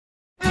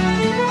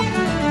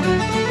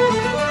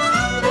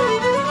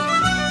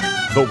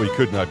Though we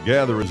could not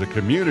gather as a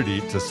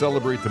community to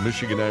celebrate the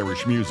Michigan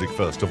Irish Music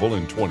Festival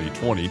in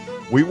 2020,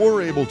 we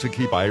were able to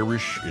keep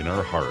Irish in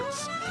our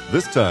hearts,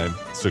 this time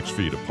 6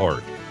 feet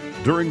apart.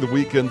 During the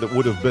weekend that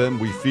would have been,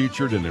 we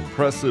featured an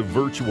impressive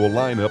virtual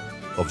lineup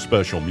of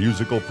special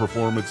musical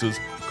performances,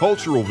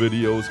 cultural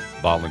videos,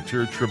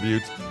 volunteer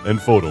tributes, and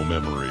photo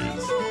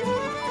memories.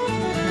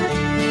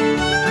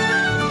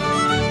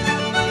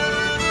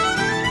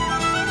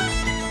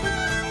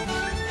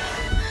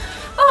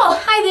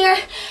 Oh, hi there.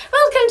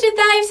 Welcome to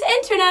Thrive's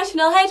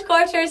International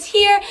Headquarters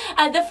here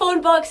at the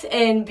phone box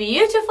in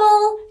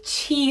beautiful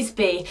Cheese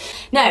Bay.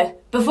 Now,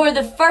 before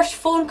the first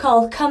phone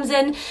call comes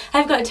in,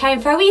 I've got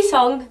time for a wee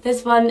song.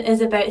 This one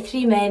is about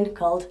 3 men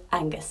called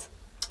Angus.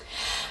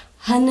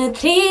 Hanna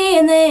tre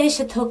ne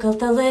she tok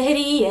alt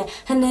allerie,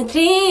 hanna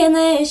tre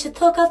ne she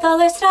tok alt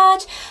aller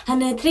strach,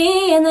 hanna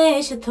tre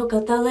ne she tok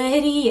alt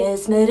allerie,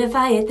 smurre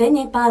feiet den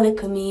jeg balle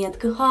kom I et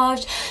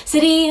gehars.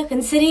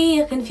 Siriechen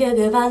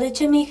fjöge valle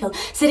chemichel,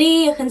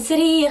 siriechen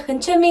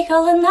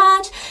chemichel en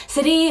hach,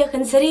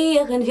 siriechen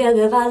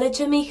fjöge valle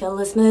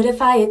chemichel, smurre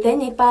feiet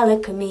den jeg balle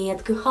kom I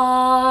et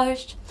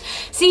gehars.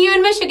 See you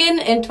in Michigan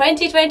in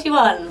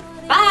 2021.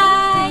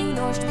 Bye!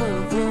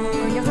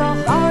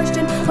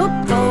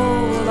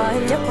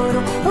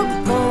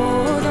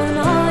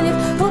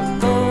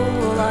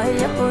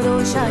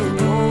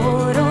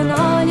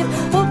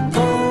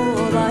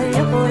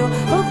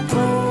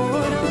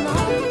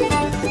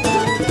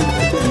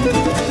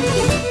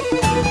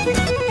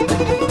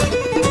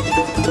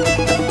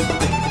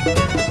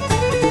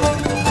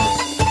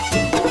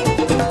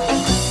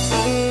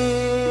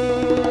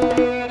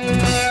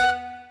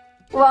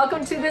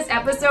 Welcome to this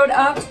episode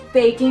of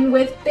Baking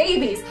with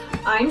Babies.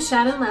 I'm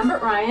Shannon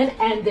Lambert-Ryan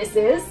and this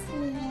is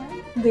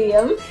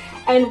Liam.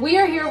 And we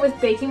are here with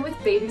Baking with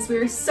Babies. We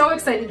are so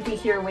excited to be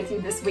here with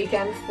you this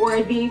weekend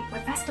for the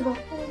what festival?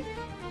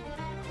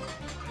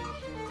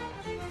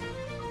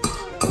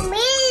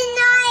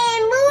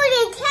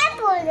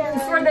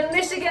 For the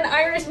Michigan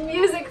Irish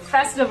Music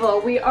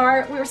Festival. We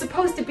were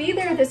supposed to be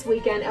there this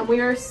weekend and we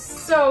are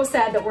so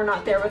sad that we're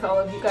not there with all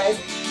of you guys.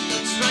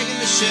 Let's dragging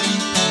the ship.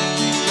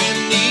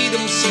 We need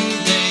 'em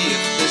someday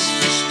if this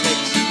fish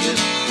takes a dip.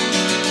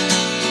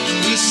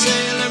 We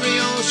sail every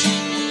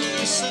ocean.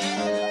 We sail.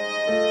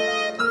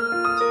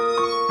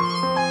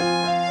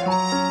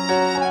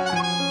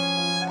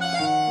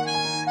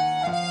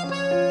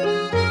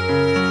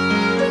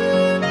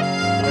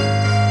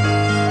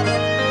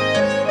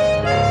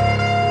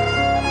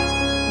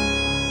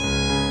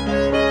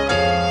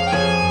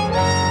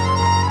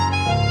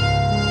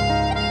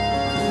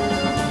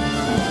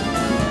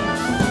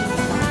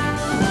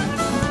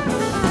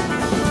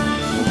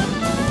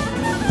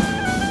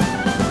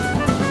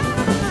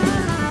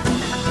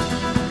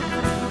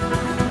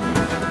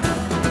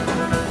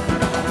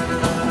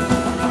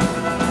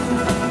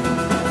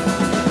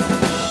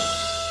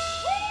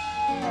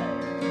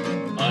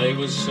 I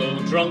was so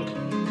drunk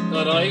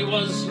that I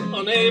was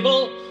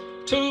unable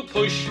to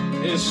push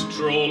his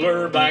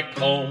stroller back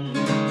home.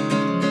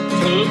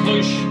 To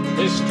push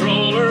his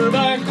stroller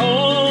back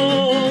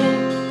home.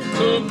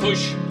 To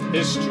push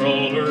his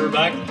stroller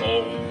back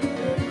home.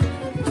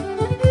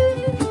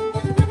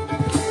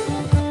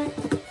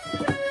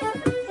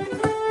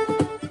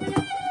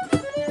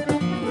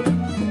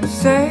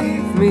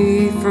 Save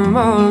me from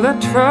all the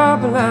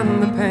trouble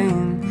and the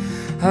pain.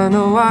 I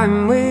know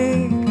I'm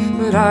weak,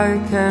 but I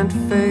can't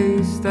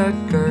face that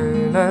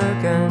girl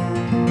again.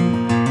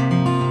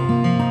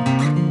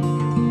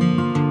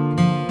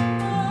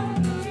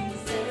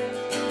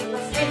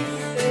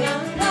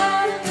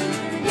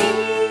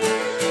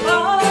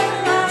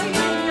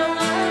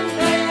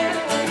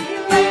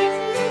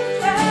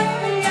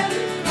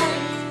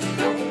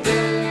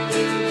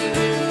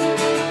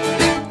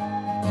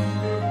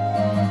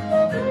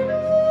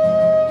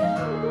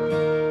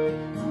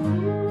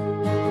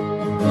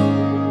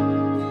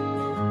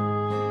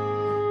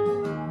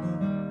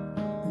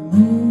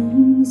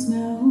 Moons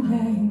now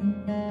hang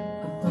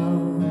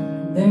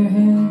above their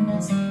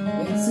heads.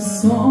 It's a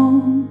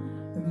song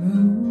they're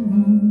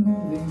moving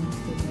through.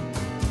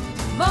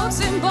 Boats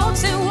and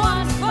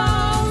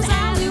waterfalls,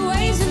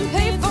 alleyways and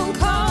payphone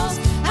calls.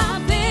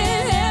 I've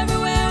been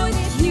everywhere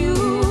with you,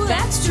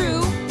 that's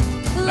true.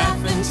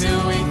 Laughing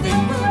till we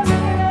think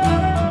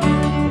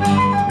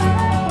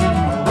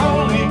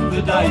Rolling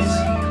the dice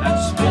and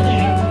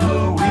spinning the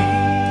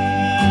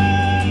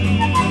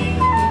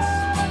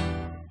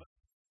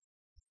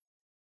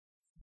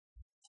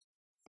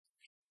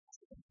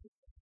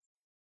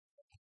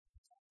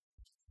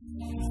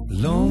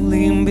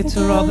Lonely and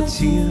bitter are the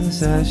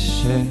tears I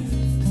shed.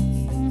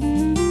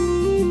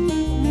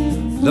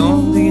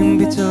 Lonely and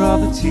bitter are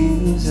the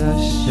tears I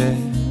shed.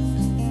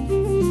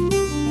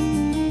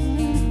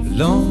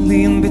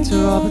 Lonely and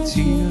bitter are the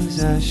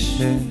tears I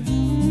shed.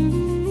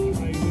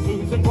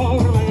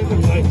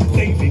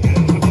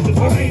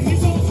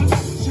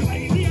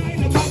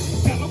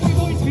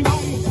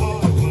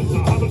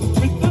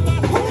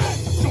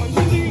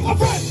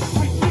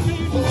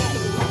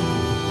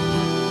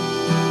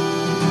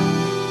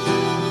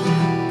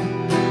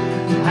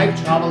 I've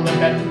travelled a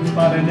bit,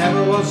 but I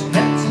never was hit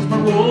since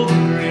my road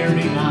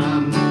dreary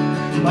man.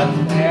 But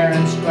fair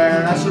and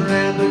square, I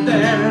surrendered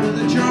there to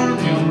the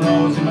journey of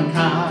Rosie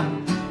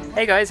McCann.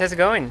 Hey guys, how's it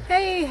going?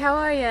 Hey, how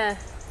are ya?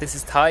 This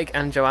is Tig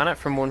and Joanna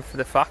from One for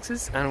the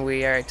Foxes, and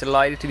we are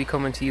delighted to be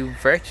coming to you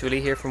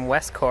virtually here from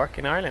West Cork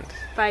in Ireland.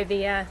 By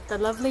the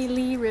lovely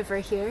Lee River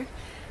here,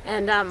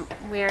 and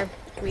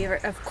we are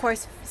of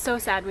course so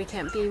sad we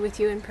can't be with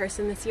you in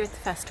person this year at the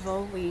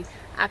festival. We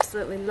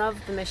absolutely love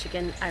the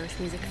Michigan Irish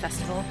Music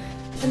Festival.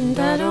 And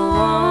I don't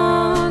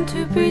want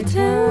to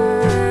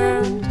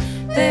pretend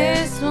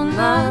this will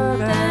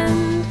not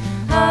end.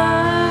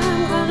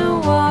 I'm gonna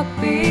walk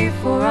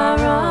before I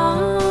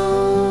run.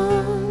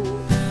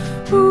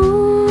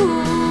 Ooh,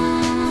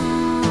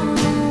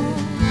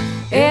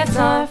 it's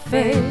our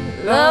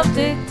fate, love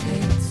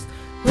dictates.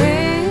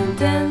 We'll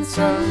dance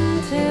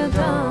until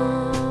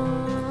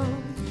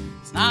dawn.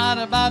 It's not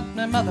about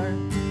my mother,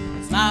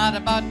 it's not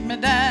about my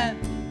dad.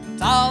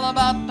 It's all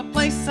about the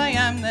place I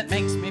am that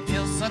makes me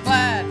feel so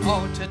glad.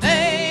 Oh,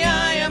 today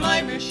I am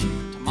Irish,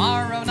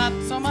 tomorrow not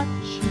so much.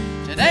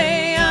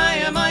 Today I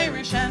am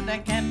Irish and I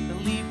can't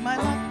believe my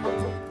luck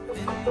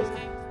in these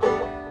days.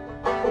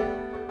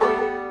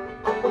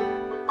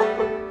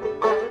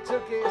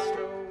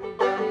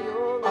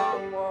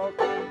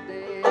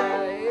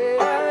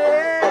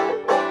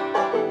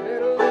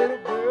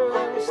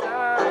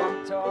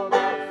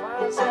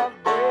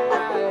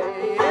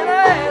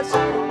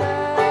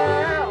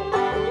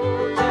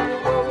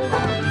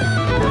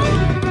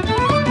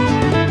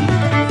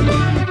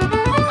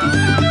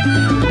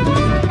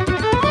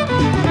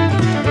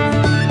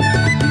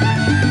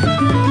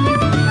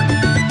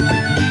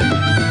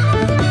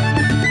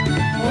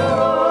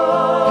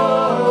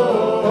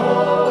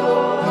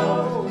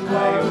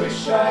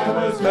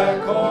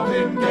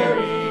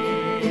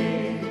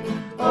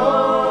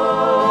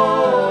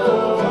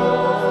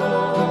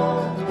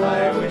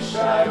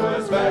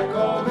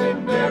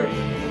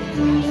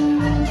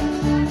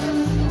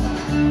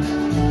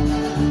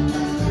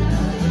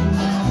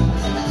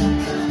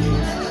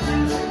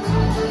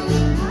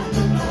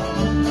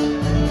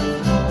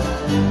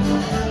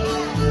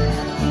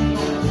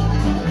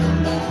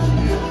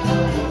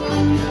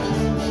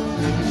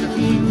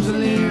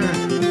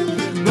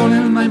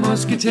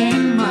 Musket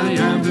in my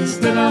arms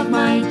instead of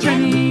my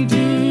Jenny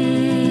dear.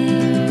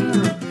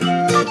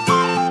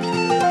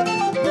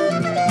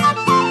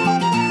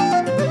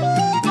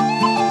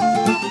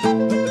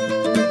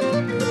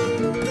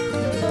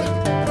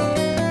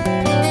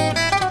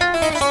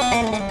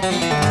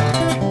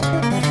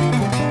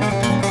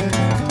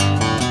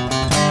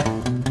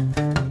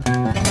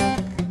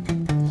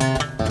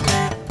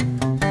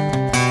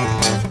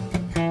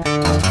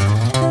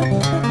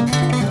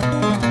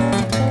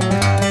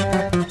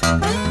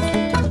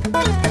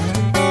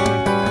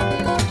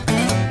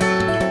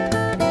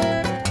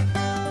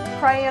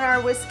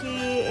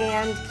 Whiskey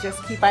and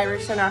just keep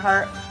Irish in our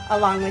heart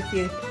along with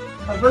you.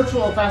 A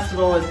virtual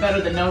festival is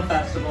better than no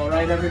festival,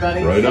 right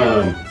everybody? Right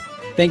on.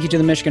 Thank you to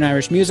the Michigan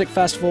Irish Music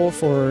Festival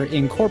for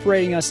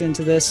incorporating us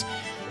into this.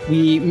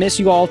 We miss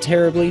you all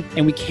terribly,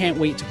 and we can't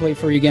wait to play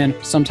for you again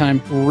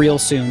sometime real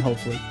soon,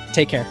 hopefully.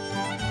 Take care.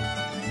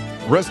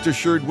 Rest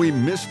assured we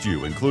missed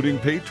you, including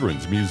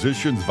patrons,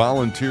 musicians,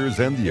 volunteers,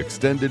 and the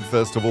extended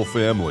festival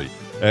family,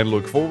 and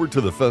look forward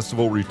to the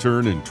festival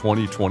return in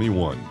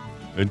 2021.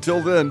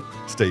 Until then,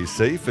 stay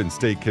safe and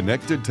stay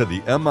connected to the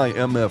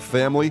MIMF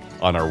family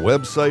on our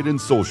website and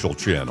social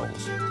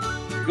channels.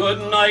 Good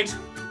night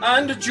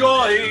and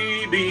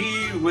joy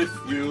be with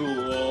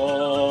you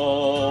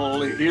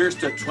all. Here's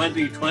to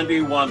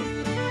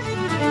 2021.